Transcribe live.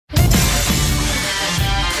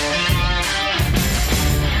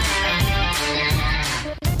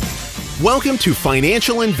Welcome to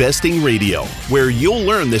Financial Investing Radio, where you'll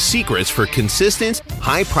learn the secrets for consistent,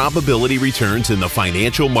 high-probability returns in the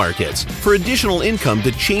financial markets for additional income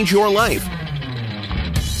to change your life.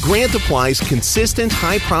 Grant applies consistent,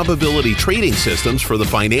 high-probability trading systems for the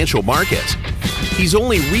financial markets. He's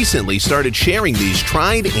only recently started sharing these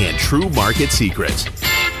tried and true market secrets.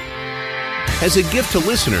 As a gift to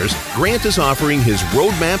listeners, Grant is offering his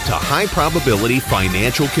roadmap to high-probability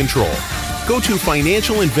financial control. Go to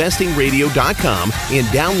financialinvestingradio.com and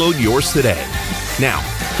download yours today. Now,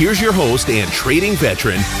 here's your host and trading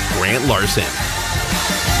veteran, Grant Larson.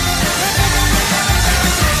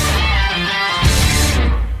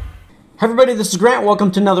 Hi everybody, this is Grant.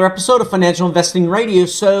 Welcome to another episode of Financial Investing Radio.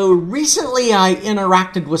 So recently I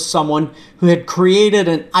interacted with someone who had created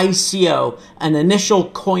an ICO, an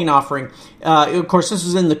initial coin offering. Of course, this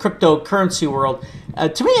is in the cryptocurrency world.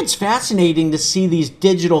 To me, it's fascinating to see these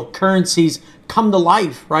digital currencies come to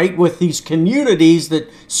life, right? With these communities that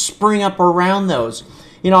spring up around those.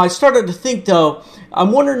 I started to think though,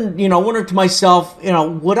 I'm wondering to myself,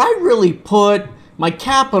 would I really put my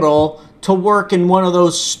capital to work in one of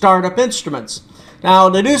those startup instruments? Now,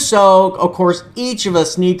 to do so, of course, each of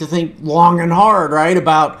us need to think long and hard, right,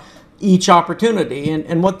 about each opportunity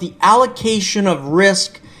and what the allocation of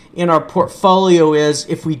risk in our portfolio is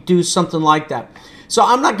if we do something like that. So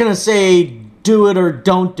I'm not going to say do it or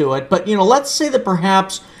don't do it, but let's say that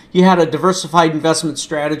perhaps you had a diversified investment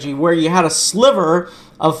strategy where you had a sliver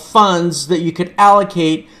of funds that you could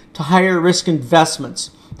allocate to higher risk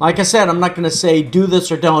investments. Like I said, I'm not going to say do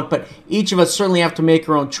this or don't, but each of us certainly have to make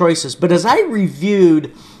our own choices. But as I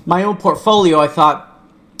reviewed my own portfolio, I thought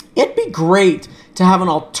it'd be great to have an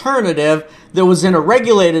alternative that was in a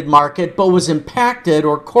regulated market but was impacted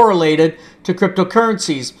or correlated to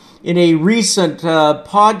cryptocurrencies. In a recent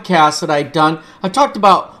podcast that I'd done, I talked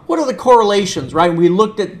about what are the correlations, right? We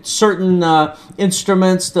looked at certain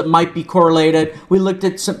instruments that might be correlated. We looked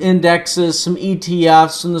at some indexes, some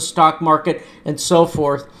ETFs in the stock market, and so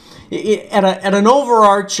forth. At an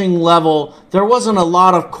overarching level, there wasn't a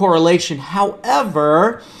lot of correlation.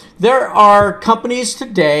 However, there are companies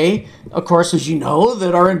today, of course, as you know,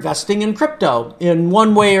 that are investing in crypto in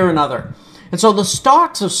one way or another. And so the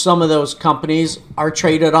stocks of some of those companies are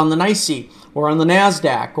traded on the NYSE or on the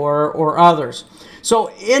NASDAQ or others.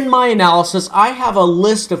 So in my analysis, I have a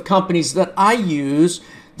list of companies that I use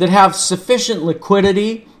that have sufficient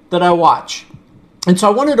liquidity that I watch. And so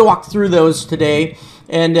I wanted to walk through those today,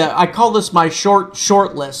 and I call this my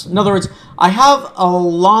short list. In other words, I have a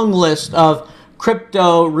long list of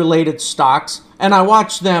crypto-related stocks, and I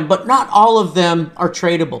watch them, but not all of them are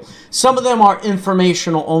tradable. Some of them are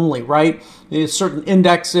informational only, right? There's certain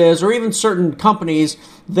indexes or even certain companies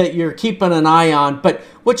that you're keeping an eye on. But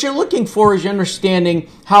what you're looking for is you're understanding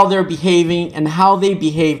how they're behaving and how they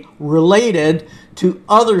behave related to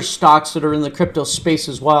other stocks that are in the crypto space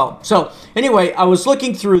as well. So anyway, I was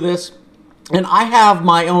looking through this, and I have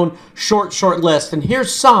my own short list. And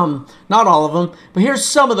here's some, not all of them, but here's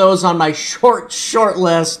some of those on my short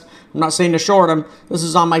list. I'm not saying to short them. This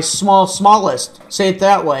is on my small list, say it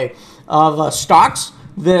that way, of stocks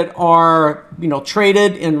that are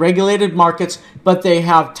traded in regulated markets, but they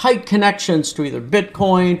have tight connections to either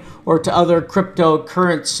Bitcoin or to other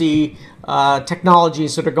cryptocurrency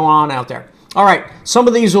technologies that are going on out there. All right, some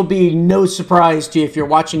of these will be no surprise to you if you're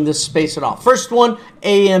watching this space at all. First one,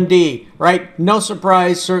 AMD, right? No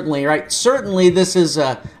surprise, certainly, right? Certainly this is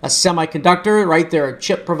a semiconductor, right? They're a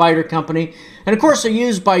chip provider company. And of course, they're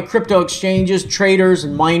used by crypto exchanges, traders,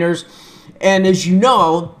 and miners. And as you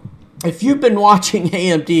know, if you've been watching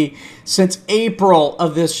AMD since April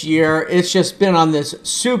of this year, it's just been on this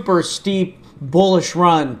super steep bullish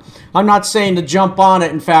run. I'm not saying to jump on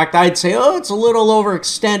it. In fact, I'd say, it's a little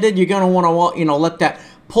overextended. You're going to want to, let that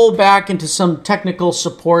pull back into some technical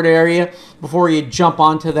support area before you jump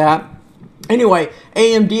onto that. Anyway,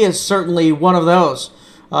 AMD is certainly one of those.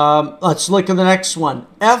 Let's look at the next one,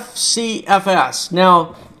 FCFS.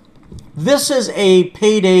 Now, this is a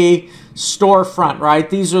payday storefront, right?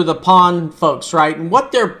 These are the pawn folks, right? And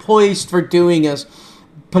what they're poised for doing is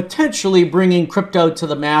potentially bringing crypto to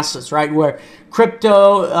the masses, right? Where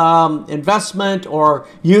crypto investment or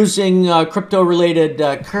using crypto-related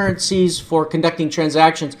currencies for conducting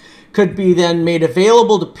transactions could be then made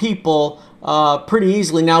available to people pretty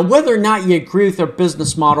easily. Now, whether or not you agree with their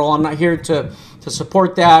business model, I'm not here to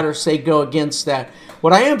support that or say go against that.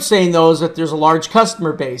 What I am saying, though, is that there's a large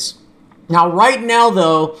customer base. Now, right now,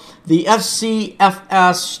 though, the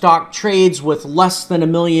FCFS stock trades with less than 1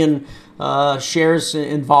 million shares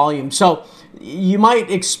in volume. So you might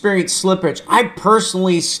experience slippage. I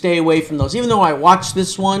personally stay away from those. Even though I watch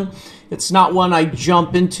this one, it's not one I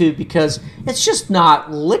jump into because it's just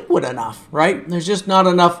not liquid enough, right? There's just not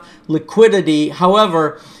enough liquidity.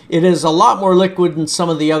 However, it is a lot more liquid than some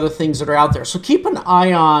of the other things that are out there. So keep an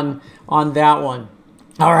eye on that one.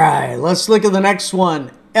 All right, let's look at the next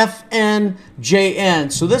one. FNJN.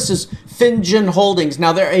 So this is Finjan Holdings.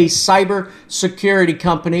 Now they're a cyber security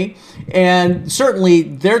company, and certainly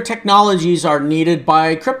their technologies are needed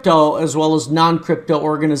by crypto as well as non-crypto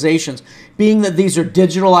organizations. Being that these are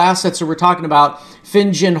digital assets that we're talking about,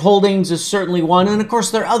 Finjan Holdings is certainly one, and of course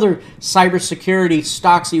there are other cybersecurity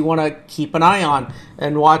stocks you want to keep an eye on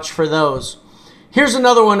and watch for those. Here's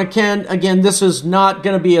another one. Again, this is not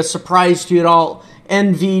going to be a surprise to you at all.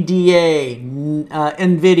 NVIDIA,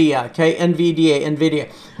 okay,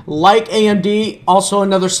 NVIDIA. Like AMD, also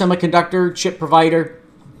another semiconductor chip provider,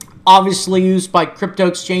 obviously used by crypto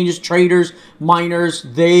exchanges, traders, miners.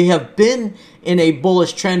 They have been in a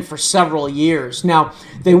bullish trend for several years. Now,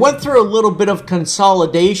 they went through a little bit of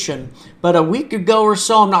consolidation, but a week ago or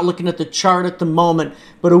so, I'm not looking at the chart at the moment,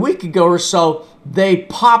 but a week ago or so, they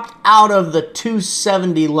popped out of the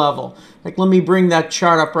 270 level. Like, let me bring that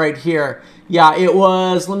chart up right here. Yeah, it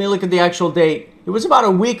was, let me look at the actual date. It was about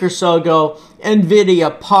a week or so ago,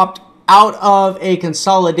 NVIDIA popped out of a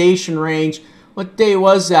consolidation range. What day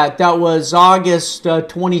was that? That was August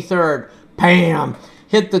 23rd. Bam!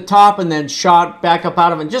 Hit the top and then shot back up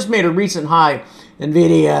out of it. Just made a recent high.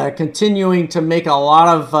 NVIDIA continuing to make a lot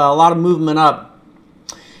of movement up.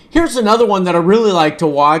 Here's another one that I really like to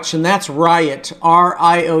watch, and that's Riot,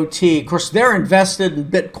 R-I-O-T. Of course, they're invested in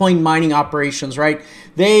Bitcoin mining operations, right?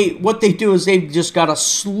 What they do is they've just got a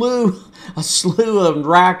slew of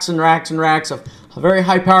racks and racks and racks of very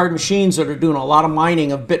high-powered machines that are doing a lot of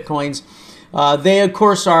mining of Bitcoins. They, of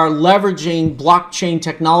course, are leveraging blockchain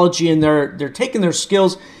technology, and they're taking their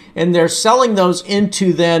skills and they're selling those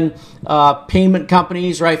into then payment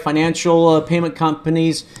companies, right? Financial payment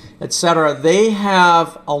companies, etc. They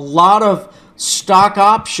have a lot of stock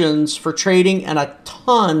options for trading and a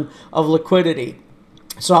ton of liquidity.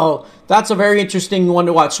 So that's a very interesting one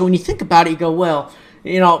to watch. So when you think about it, you go, well,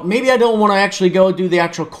 maybe I don't want to actually go do the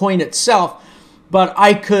actual coin itself, but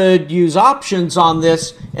I could use options on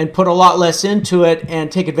this and put a lot less into it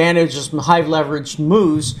and take advantage of some high leveraged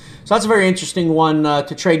moves. So that's a very interesting one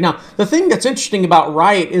to trade. Now, the thing that's interesting about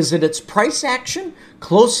Riot is that its price action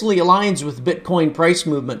closely aligns with Bitcoin price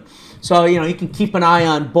movement. So, you can keep an eye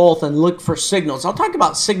on both and look for signals. I'll talk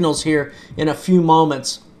about signals here in a few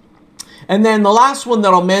moments. And then the last one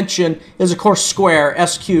that I'll mention is, of course, Square,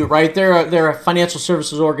 SQ, right? They're a financial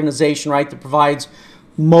services organization, right, that provides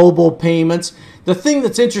mobile payments. The thing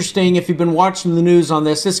that's interesting, if you've been watching the news on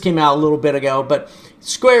this came out a little bit ago, but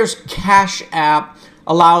Square's Cash app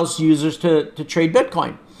allows users to trade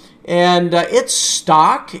Bitcoin. And its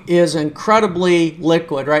stock is incredibly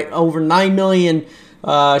liquid, right? Over 9 million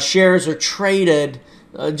shares are traded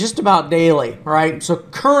just about daily, right? So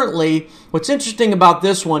currently, what's interesting about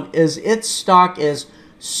this one is its stock is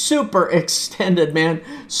super extended, man.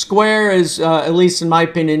 Square is, at least in my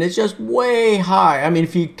opinion, it's just way high. I mean,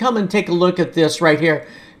 if you come and take a look at this right here,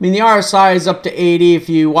 I mean, the RSI is up to 80 if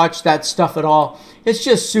you watch that stuff at all. It's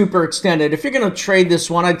just super extended. If you're going to trade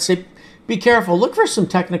this one, I'd say be careful. Look for some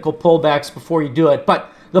technical pullbacks before you do it.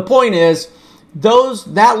 But the point is,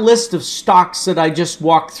 that list of stocks that I just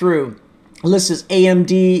walked through, the list is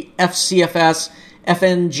AMD, FCFS,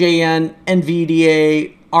 FNJN,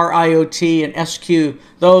 NVDA, RIOT, and SQ.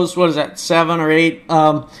 Those, 7 or 8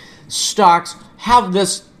 stocks have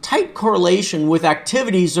this tight correlation with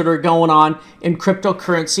activities that are going on in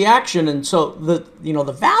cryptocurrency action. And so the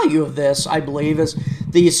value of this, I believe, is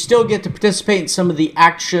that you still get to participate in some of the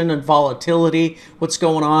action and volatility, what's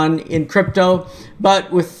going on in crypto,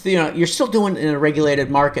 but with, you're still doing it in a regulated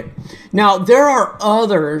market. Now, there are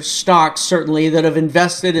other stocks certainly that have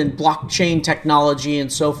invested in blockchain technology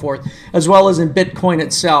and so forth, as well as in Bitcoin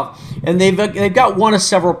itself. And they've got one of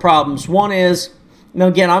several problems. One is, now,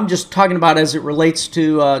 again, I'm just talking about as it relates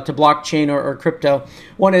to blockchain or crypto.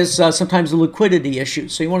 One is sometimes the liquidity issue.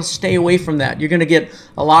 So you want to stay away from that. You're going to get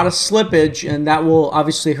a lot of slippage, and that will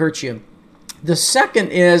obviously hurt you. The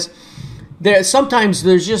second is sometimes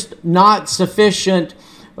there's just not sufficient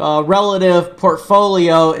relative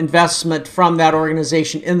portfolio investment from that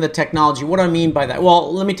organization in the technology. What do I mean by that?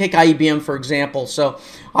 Well, let me take IBM, for example. So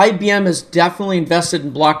IBM is definitely invested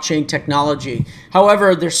in blockchain technology.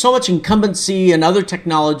 However, there's so much incumbency in other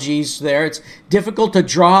technologies there, it's difficult to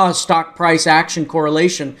draw a stock price action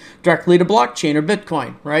correlation directly to blockchain or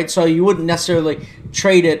Bitcoin, right? So you wouldn't necessarily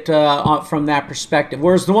trade it from that perspective.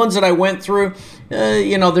 Whereas the ones that I went through,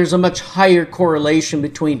 there's a much higher correlation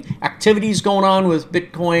between activities going on with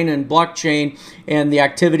Bitcoin and blockchain and the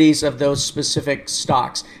activities of those specific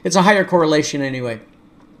stocks. It's a higher correlation anyway.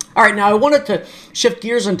 All right, now I wanted to shift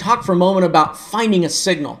gears and talk for a moment about finding a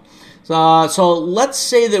signal. So let's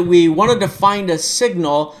say that we wanted to find a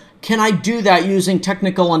signal. Can I do that using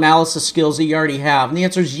technical analysis skills that you already have? And the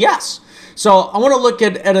answer is yes. So I want to look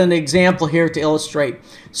at an example here to illustrate.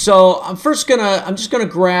 So I'm just gonna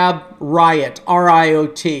grab Riot,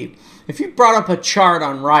 R-I-O-T. If you brought up a chart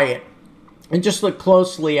on Riot and just look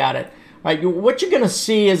closely at it, right, what you're going to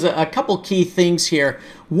see is a couple key things here.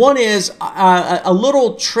 One is a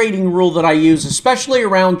little trading rule that I use, especially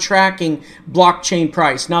around tracking blockchain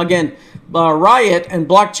price. Now again, Riot and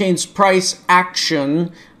blockchain's price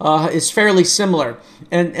action is fairly similar.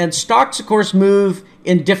 And stocks, of course, move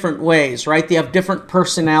in different ways, right? They have different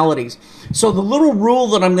personalities. So the little rule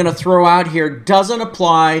that I'm going to throw out here doesn't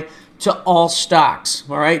apply to all stocks,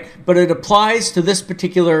 all right? But it applies to this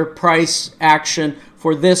particular price action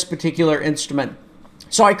for this particular instrument.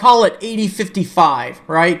 So I call it 80-55,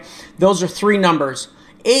 right? Those are three numbers.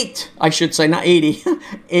 8, I should say, not 80.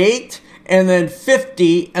 8, and then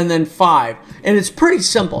 50, and then 5. And it's pretty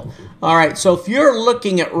simple. All right, so if you're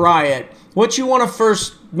looking at Riot, what you want to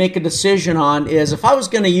first make a decision on is, if I was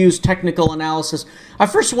going to use technical analysis, I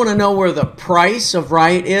first want to know where the price of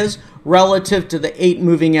Riot is relative to the 8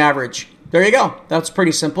 moving average. There you go. That's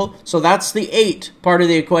pretty simple. So that's the 8 part of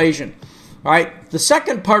the equation. All right. The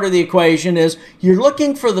second part of the equation is you're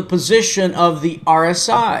looking for the position of the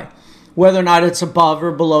RSI, whether or not it's above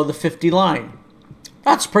or below the 50 line.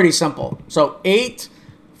 That's pretty simple. So 8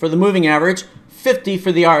 for the moving average, 50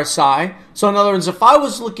 for the RSI. So in other words, if I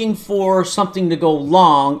was looking for something to go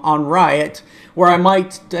long on Riot, where I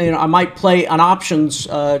might play an options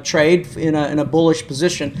trade in a bullish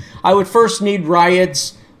position, I would first need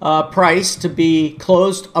Riot's price to be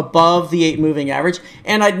closed above the 8 moving average,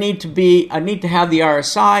 and I'd need to have the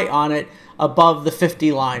RSI on it above the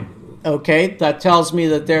 50 line. Okay, that tells me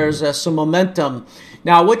that there's some momentum.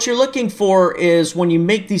 Now, what you're looking for is, when you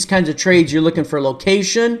make these kinds of trades, you're looking for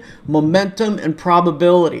location, momentum, and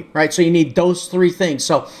probability, right? So you need those three things.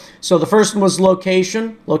 So the first one was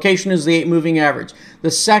location. Location is the 8 moving average. The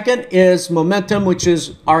second is momentum, which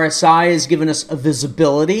is RSI, is giving us a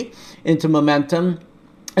visibility into momentum.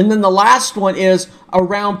 And then the last one is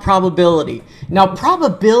around probability. Now,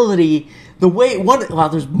 probability,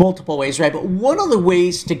 there's multiple ways, right? But one of the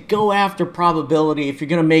ways to go after probability, if you're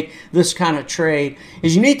going to make this kind of trade,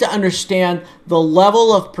 is you need to understand the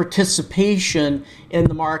level of participation in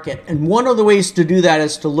the market. And one of the ways to do that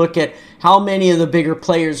is to look at how many of the bigger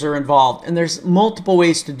players are involved. And there's multiple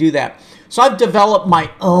ways to do that. So I've developed my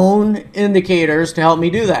own indicators to help me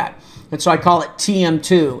do that. And so I call it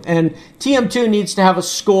TM2. And TM2 needs to have a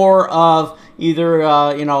score of either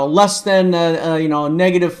less than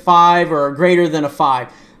 -5 or greater than a 5.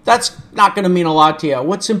 That's not going to mean a lot to you.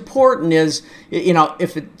 What's important is,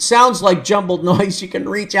 if it sounds like jumbled noise, you can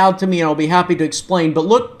reach out to me and I'll be happy to explain. But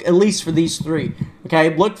look at least for these three.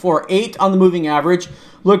 Okay, look for 8 on the moving average,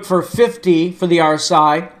 look for 50 for the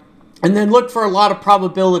RSI, and then look for a lot of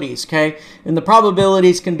probabilities, okay? And the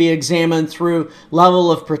probabilities can be examined through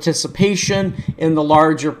level of participation in the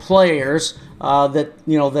larger players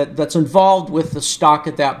that's involved with the stock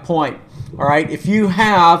at that point. All right, if you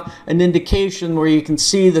have an indication where you can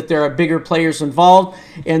see that there are bigger players involved,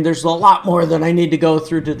 and there's a lot more that I need to go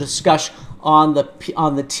through to discuss on the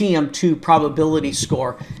TM2 probability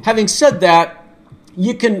score. Having said that,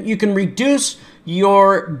 you can reduce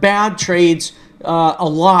your bad trades a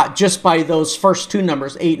lot just by those first two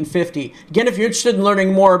numbers, 8 and 50. Again, if you're interested in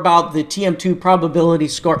learning more about the TM2 probability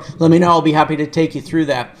score, let me know. I'll be happy to take you through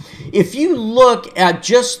that. If you look at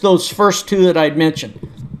just those first two that I'd mentioned,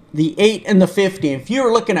 the 8 and the 50, if you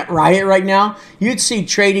were looking at Riot right now, you'd see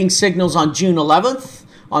trading signals on June 11th,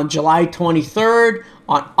 on July 23rd,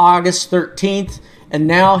 on August 13th, and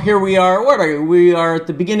now here we are. We are at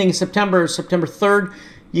the beginning of September 3rd.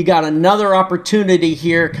 You got another opportunity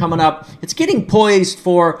here coming up. It's getting poised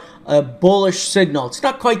for a bullish signal. It's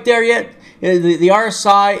not quite there yet. The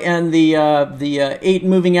RSI and the 8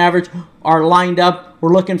 moving average are lined up.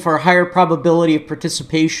 We're looking for a higher probability of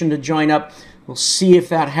participation to join up. We'll see if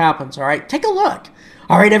that happens. All right, take a look.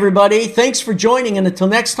 All right, everybody, thanks for joining. And until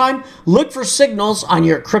next time, look for signals on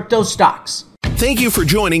your crypto stocks. Thank you for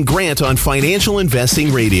joining Grant on Financial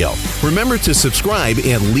Investing Radio. Remember to subscribe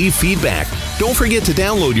and leave feedback. Don't forget to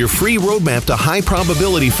download your free roadmap to high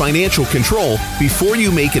probability financial control before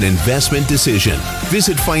you make an investment decision.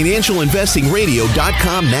 Visit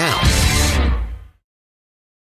financialinvestingradio.com now.